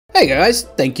Hey guys,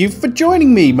 thank you for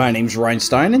joining me. My name's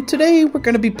REinstein, and today we're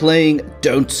going to be playing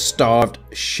Don't Starve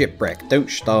Shipwreck. Don't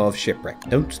Starve Shipwreck.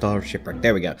 Don't Starve Shipwreck.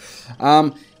 There we go.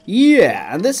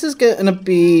 Yeah, this is going to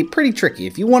be pretty tricky.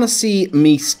 If you want to see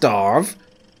me starve,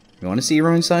 if you want to see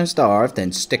REinstein starve,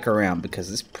 then stick around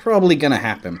because it's probably going to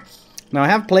happen. Now, I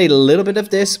have played a little bit of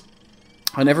this.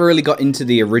 I never really got into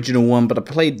the original one, but I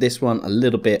played this one a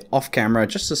little bit off camera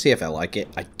just to see if I like it.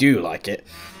 I do like it,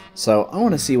 so I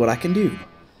want to see what I can do.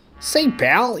 Say,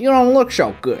 pal, you don't look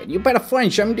so good. You better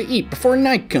find something to eat before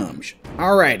night comes.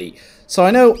 Alrighty. So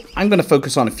I know I'm going to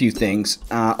focus on a few things.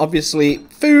 Obviously,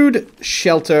 food,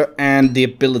 shelter, and the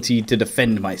ability to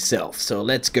defend myself. So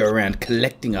let's go around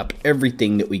collecting up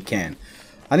everything that we can.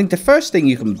 I think the first thing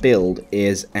you can build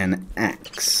is an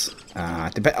axe.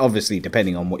 Obviously,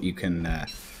 depending on what you can,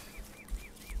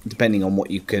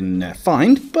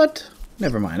 find. But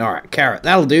never mind. All right, carrot.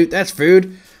 That'll do. That's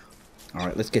food.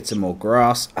 Alright, let's get some more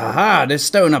grass. Aha, there's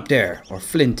stone up there. Or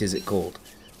flint, is it called?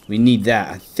 We need that.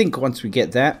 I think once we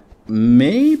get that,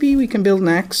 maybe we can build an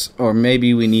axe. Or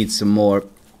maybe we need some more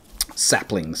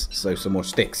saplings. So some more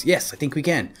sticks. Yes, I think we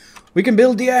can. We can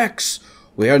build the axe.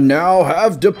 We now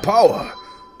have the power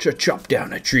to chop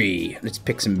down a tree. Let's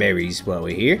pick some berries while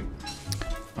we're here.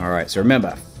 Alright, so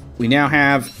remember, we now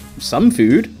have some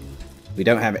food. We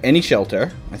don't have any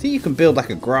shelter. I think you can build like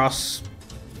a grass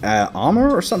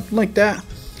armor or something like that,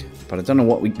 but I don't know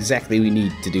what exactly we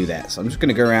need to do that, so I'm just going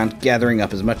to go around gathering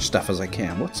up as much stuff as I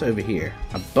can. What's over here?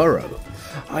 A burrow.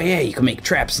 Oh yeah, you can make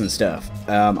traps and stuff.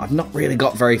 I've not really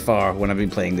got very far when I've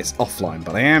been playing this offline,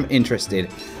 but I am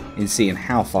interested in seeing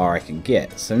how far I can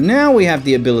get. So now we have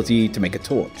the ability to make a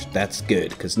torch. That's good,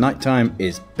 because nighttime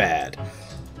is bad.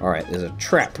 Alright, there's a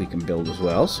trap we can build as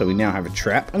well, so we now have a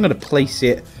trap. I'm going to place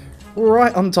it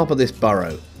right on top of this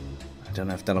burrow. I don't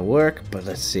know if that'll work, but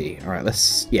let's see. Alright,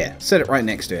 set it right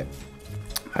next to it.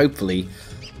 Hopefully,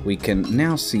 we can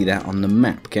now see that on the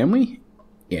map, can we?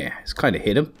 Yeah, it's kind of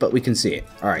hidden, but we can see it.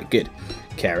 Alright, good.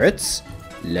 Carrots.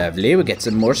 Lovely, we'll get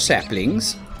some more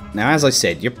saplings. Now, as I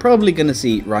said, you're probably going to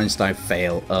see REinstein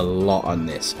fail a lot on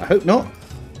this. I hope not,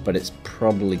 but it's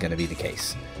probably going to be the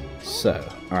case. So,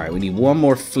 alright, we need one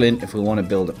more flint if we want to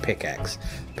build a pickaxe.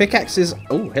 Pickaxes...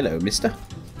 Oh, hello, mister.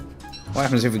 What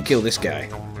happens if we kill this guy?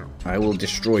 I will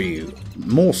destroy you.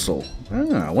 Morsel.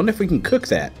 Ah, I wonder if we can cook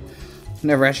that.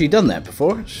 Never actually done that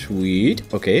before. Sweet.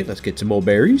 Okay, let's get some more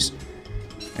berries.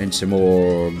 And some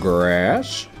more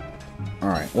grass.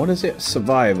 Alright, what is it?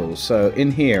 Survival. So,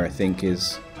 in here, I think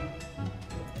is...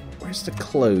 Where's the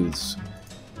clothes?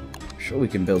 I'm sure we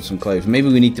can build some clothes. Maybe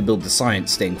we need to build the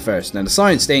science thing first. Now, the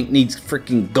science thing needs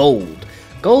freaking gold.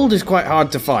 Gold is quite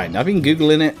hard to find. I've been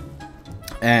Googling it.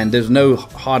 And there's no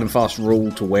hard and fast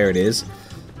rule to where it is.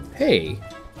 Hey,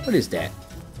 what is that?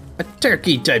 A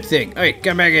turkey type thing. Hey,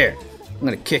 come back here. I'm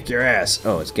gonna kick your ass.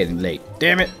 Oh, it's getting late.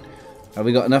 Damn it. Have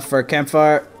we got enough for a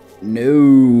campfire?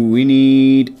 No, we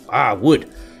need...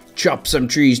 wood. Chop some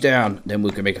trees down, then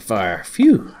we can make a fire.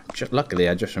 Phew. Luckily,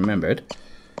 I just remembered.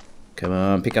 Come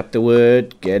on, pick up the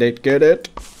wood. Get it, get it.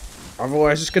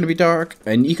 Otherwise, it's gonna be dark.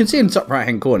 And you can see in the top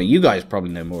right-hand corner, you guys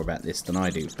probably know more about this than I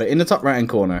do, but in the top right-hand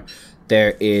corner,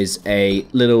 there is a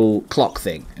little clock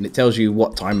thing, and it tells you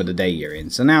what time of the day you're in.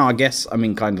 So now I guess I'm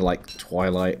in kind of like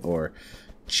twilight or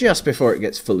just before it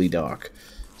gets fully dark.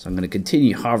 So I'm going to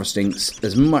continue harvesting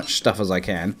as much stuff as I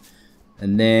can.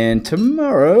 And then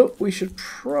tomorrow we should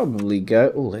probably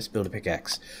go... Oh, let's build a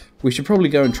pickaxe. We should probably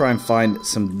go and try and find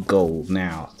some gold.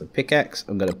 Now, the pickaxe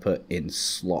I'm going to put in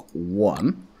slot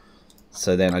 1.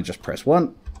 So then I just press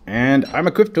 1. And I'm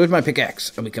equipped with my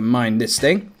pickaxe. And we can mine this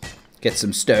thing. Get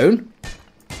some stone.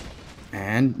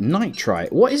 And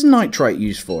nitrite. What is nitrite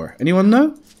used for? Anyone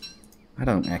know? I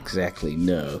don't exactly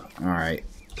know. Alright.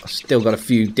 I've still got a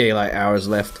few daylight hours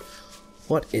left.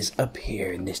 What is up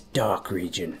here in this dark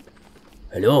region?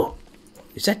 Hello?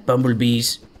 Is that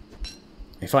bumblebees?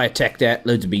 If I attack that,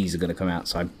 loads of bees are going to come out.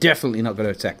 So I'm definitely not going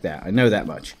to attack that. I know that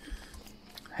much.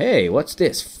 Hey, what's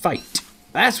this? Fight.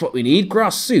 That's what we need.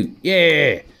 Grass suit.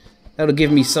 Yeah. That'll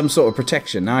give me some sort of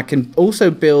protection. Now I can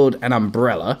also build an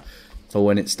umbrella for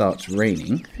when it starts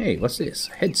raining. Hey, what's this?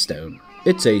 Headstone.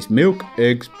 It says milk,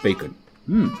 eggs, bacon.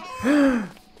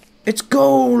 It's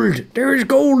gold! There is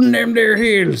gold in them there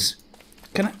hills.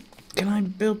 Can I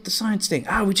build the science thing?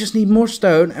 We just need more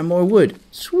stone and more wood.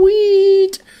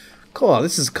 Sweet! Cool,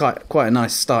 this is quite a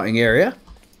nice starting area.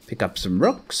 Pick up some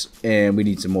rocks, and we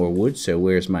need some more wood. So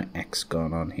where's my axe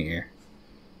gone on here?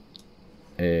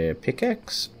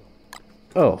 Pickaxe?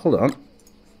 Oh, hold on.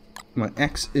 My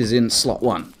axe is in slot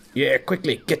 1. Yeah,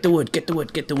 quickly, get the wood, get the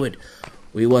wood, get the wood.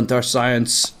 We want our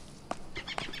science.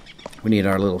 We need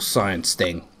our little science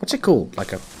thing. What's it called?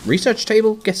 Like a research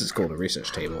table? Guess it's called a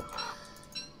research table.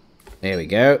 There we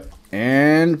go.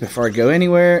 And before I go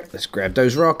anywhere, let's grab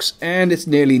those rocks. And it's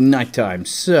nearly nighttime.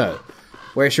 So,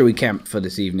 where should we camp for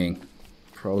this evening?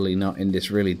 Probably not in this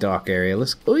really dark area.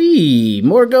 Let's... Ooh,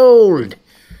 more gold!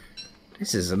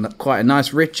 This is quite a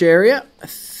nice rich area. I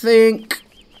think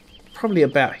probably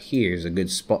about here is a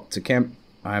good spot to camp.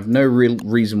 I have no real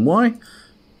reason why,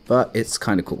 but it's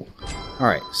kind of cool.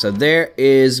 Alright, so there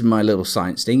is my little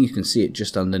science thing. You can see it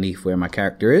just underneath where my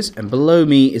character is. And below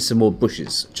me is some more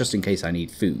bushes, just in case I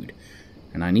need food.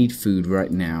 And I need food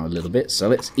right now a little bit, so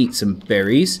let's eat some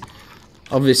berries.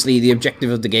 Obviously, the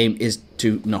objective of the game is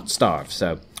to not starve,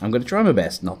 so I'm going to try my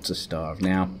best not to starve.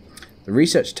 Now, the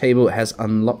research table has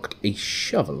unlocked a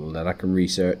shovel that I can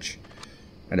research.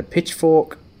 And a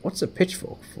pitchfork. What's a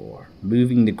pitchfork for?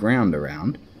 Moving the ground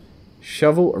around.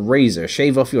 Shovel, a razor.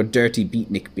 Shave off your dirty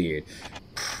beatnik beard.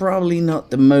 Probably not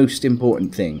the most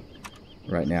important thing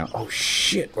right now. Oh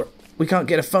shit, we can't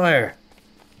get a fire.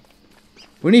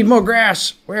 We need more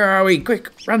grass. Where are we? Quick,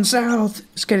 run south.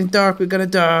 It's getting dark. We're gonna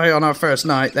die on our first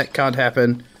night. That can't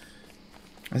happen.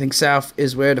 I think south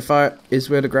is where the fire is,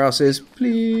 where the grass is.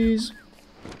 Please.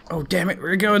 Oh damn it,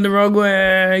 we're going the wrong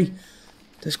way.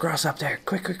 There's grass up there.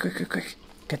 Quick, quick, quick, quick, quick.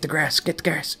 Get the grass. Get the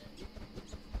grass.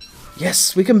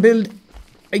 Yes, we can build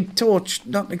a torch.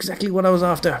 Not exactly what I was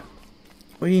after.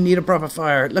 We need a proper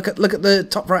fire. Look at the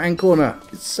top right hand corner.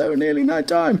 It's so nearly night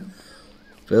time.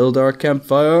 Build our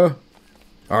campfire.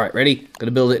 Alright, ready?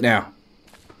 Gonna build it now.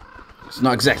 It's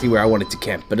not exactly where I wanted to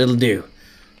camp, but it'll do.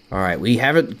 Alright, we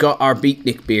haven't got our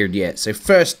beatnik beard yet. So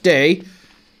first day,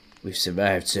 we've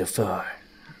survived so far.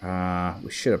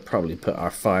 We should have probably put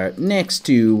our fire next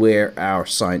to where our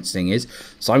science thing is.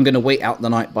 So I'm going to wait out the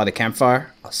night by the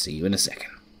campfire. I'll see you in a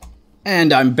second.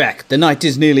 And I'm back. The night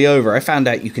is nearly over. I found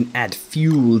out you can add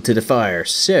fuel to the fire.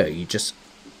 So you just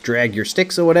drag your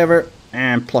sticks or whatever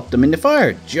and plop them in the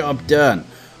fire. Job done.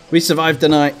 We survived the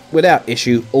night without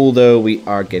issue, although we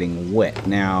are getting wet.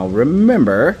 Now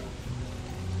remember,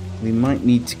 we might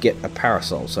need to get a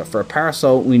parasol. So for a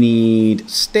parasol we need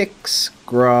sticks,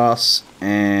 grass,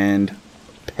 and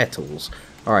petals.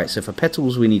 Alright, so for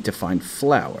petals we need to find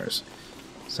flowers.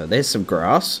 So there's some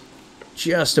grass.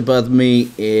 Just above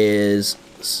me is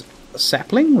a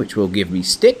sapling, which will give me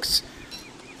sticks.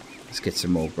 Let's get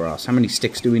some more grass. How many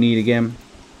sticks do we need again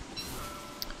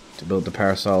to build the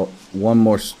parasol? One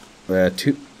more,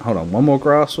 one more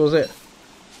grass, was it?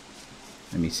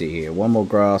 Let me see here. One more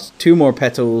grass, 2 more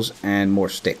petals, and more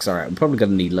sticks. Alright, we're probably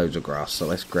going to need loads of grass, so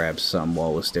let's grab some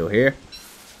while we're still here.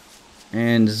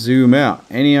 And zoom out.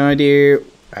 Any idea?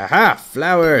 Aha!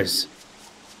 Flowers!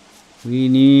 We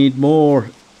need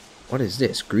more. What is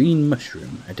this? Green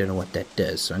mushroom. I don't know what that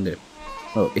does, so I'm going to...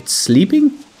 Oh, it's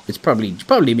sleeping? It's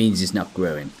probably means it's not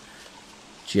growing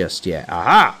just yet.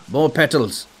 Aha! More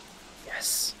petals!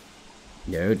 Yes.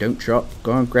 No, don't drop.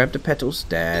 Go and grab the petals.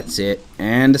 That's it.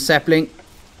 And the sapling.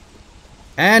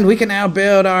 And we can now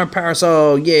build our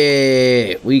parasol.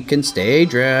 Yeah! We can stay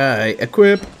dry.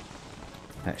 Equip.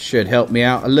 That should help me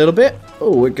out a little bit.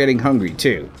 Oh, we're getting hungry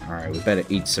too. Alright, we better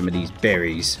eat some of these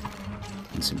berries.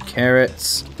 And some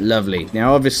carrots. Lovely.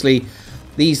 Now, obviously,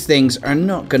 these things are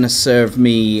not going to serve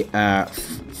me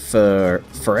for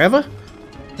forever.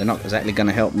 They're not exactly going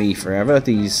to help me forever.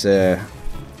 These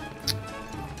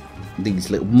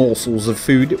little morsels of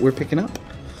food that we're picking up.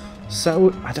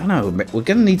 So, I don't know. We're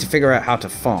going to need to figure out how to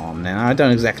farm. Now, I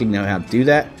don't exactly know how to do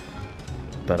that.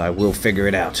 But I will figure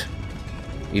it out.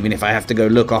 Even if I have to go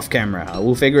look off camera, I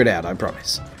will figure it out, I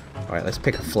promise. Alright, let's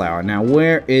pick a flower. Now,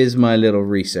 where is my little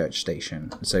research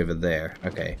station? It's over there.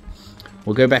 Okay.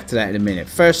 We'll go back to that in a minute.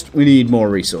 First, we need more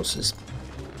resources.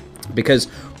 Because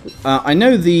I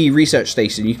know the research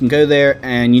station, you can go there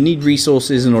and you need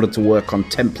resources in order to work on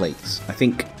templates. I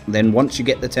think then once you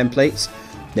get the templates,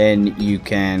 then you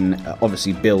can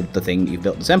obviously build the thing you've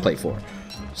built the template for.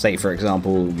 Say, for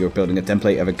example, you're building a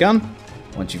template of a gun.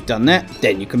 Once you've done that,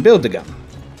 then you can build the gun.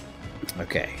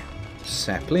 Okay,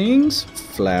 saplings,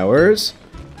 flowers.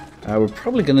 We're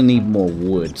probably going to need more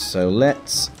wood, so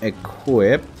let's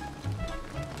equip.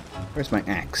 Where's my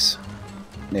axe?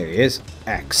 There he is,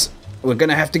 axe. We're going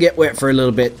to have to get wet for a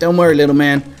little bit. Don't worry, little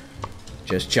man.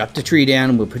 Just chop the tree down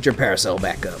and we'll put your parasol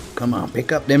back up. Come on,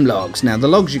 pick up them logs. Now, the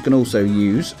logs you can also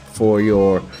use for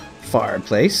your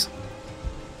fireplace.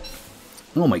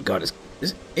 Oh my god,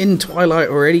 it's in twilight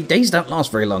already. Days don't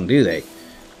last very long, do they?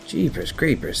 Jeepers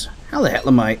creepers. How the hell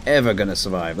am I ever going to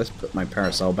survive? Let's put my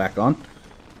parasol back on.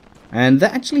 And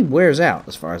that actually wears out,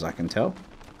 as far as I can tell.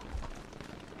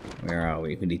 Where are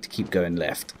we? We need to keep going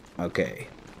left. Okay.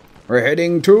 We're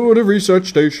heading to the research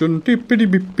station.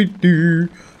 Dippity-bippity-doo.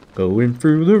 Going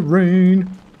through the rain.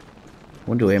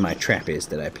 Wonder where my trap is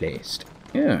that I placed.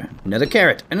 Yeah, another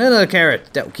carrot. Another carrot.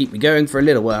 That'll keep me going for a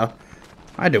little while.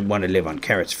 I don't want to live on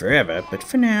carrots forever, but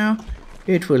for now,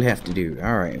 it will have to do.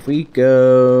 Alright, if we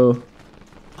go...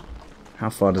 How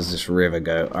far does this river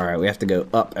go? Alright, we have to go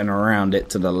up and around it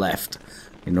to the left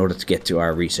in order to get to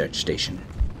our research station.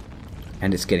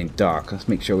 And it's getting dark. Let's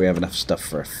make sure we have enough stuff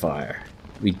for a fire.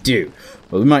 We do.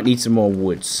 But we might need some more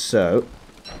wood, so...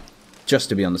 Just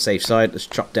to be on the safe side, let's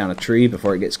chop down a tree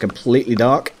before it gets completely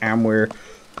dark. And we're...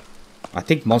 I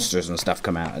think monsters and stuff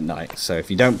come out at night. So if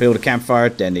you don't build a campfire,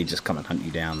 then they just come and hunt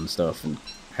you down and stuff and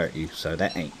hurt you. So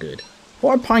that ain't good.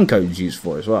 What are pine cones used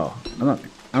for as well? I don't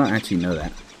actually know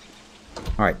that.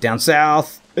 Alright, down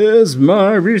south is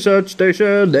my research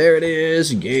station. There it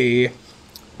is. Yeah.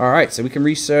 Alright, so we can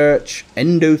research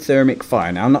endothermic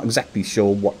fire. Now, I'm not exactly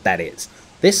sure what that is.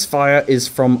 This fire is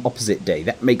from opposite day.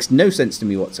 That makes no sense to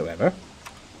me whatsoever.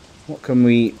 What can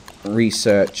we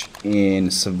research in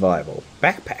survival?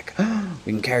 Backpack.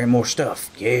 We can carry more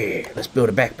stuff. Yeah, let's build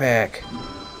a backpack.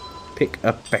 Pick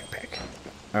up backpack.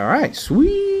 Alright,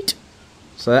 sweet.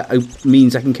 So that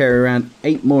means I can carry around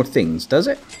 8 more things, does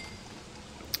it?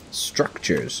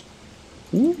 Structures.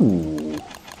 Ooh.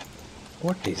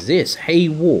 What is this? Hay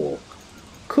wall.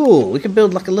 Cool, we can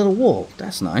build like a little wall.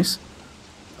 That's nice.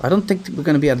 I don't think we're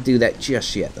going to be able to do that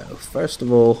just yet, though. First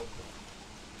of all,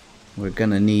 we're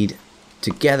going to need to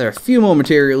gather a few more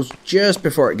materials just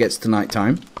before it gets to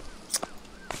nighttime.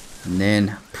 And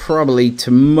then probably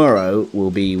tomorrow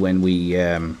will be when we...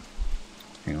 hang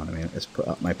on a minute, let's put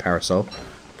up my parasol.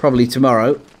 Probably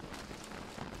tomorrow,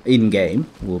 in-game,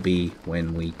 will be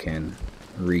when we can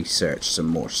research some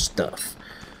more stuff.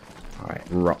 Alright,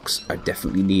 rocks are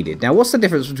definitely needed. Now, what's the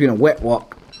difference between a wet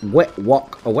rock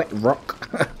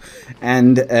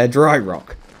and a dry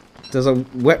rock? Does a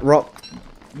wet rock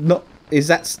not... Is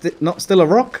that not still a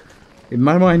rock? In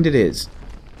my mind it is.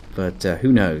 But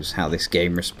who knows how this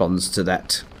game responds to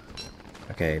that.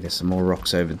 Okay, there's some more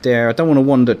rocks over there. I don't want to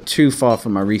wander too far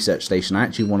from my research station. I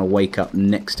actually want to wake up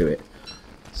next to it.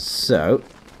 So,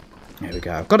 there we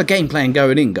go. I've got a game plan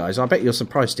going in, guys. I bet you're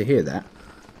surprised to hear that.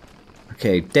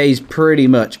 Okay, day's pretty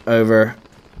much over.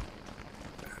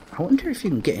 I wonder if you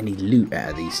can get any loot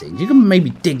out of these things. You can maybe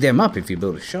dig them up if you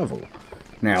build a shovel.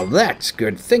 Now that's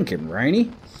good thinking,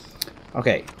 Rainy.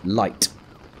 Okay, light.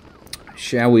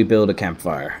 Shall we build a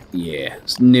campfire? Yeah,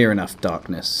 it's near enough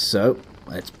darkness. So,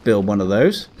 let's build one of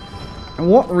those. And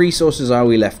what resources are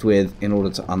we left with in order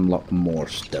to unlock more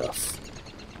stuff?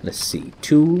 Let's see.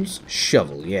 Tools,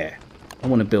 shovel, yeah. I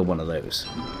want to build one of those.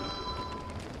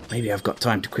 Maybe I've got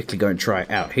time to quickly go and try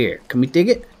it out here. Can we dig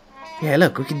it? Yeah,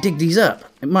 look, we can dig these up.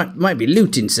 It might be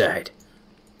loot inside.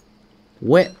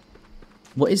 Wet.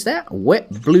 What is that?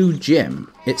 Wet blue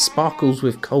gem. It sparkles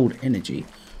with cold energy.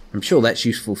 I'm sure that's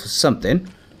useful for something.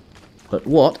 But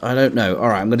what? I don't know.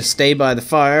 Alright, I'm going to stay by the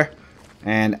fire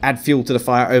and add fuel to the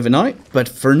fire overnight. But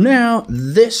for now,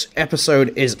 this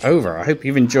episode is over. I hope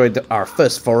you've enjoyed our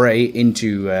first foray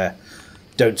into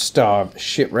Don't Starve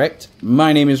Shipwrecked.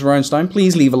 My name is REinstein.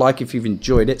 Please leave a like if you've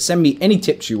enjoyed it. Send me any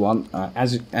tips you want.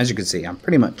 As you can see, I'm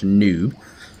pretty much a noob.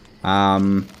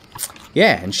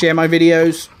 Yeah, and share my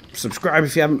videos. Subscribe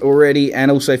if you haven't already.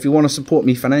 And also, if you want to support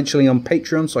me financially on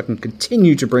Patreon so I can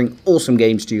continue to bring awesome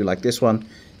games to you like this one,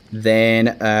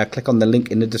 then click on the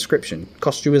link in the description.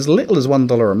 Costs you as little as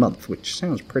 $1 a month, which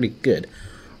sounds pretty good.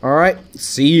 Alright,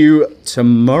 see you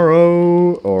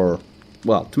tomorrow. Or,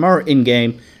 well, tomorrow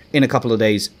in-game. In a couple of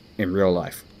days in real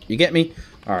life. You get me?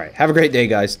 Alright, have a great day,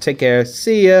 guys. Take care.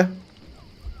 See ya.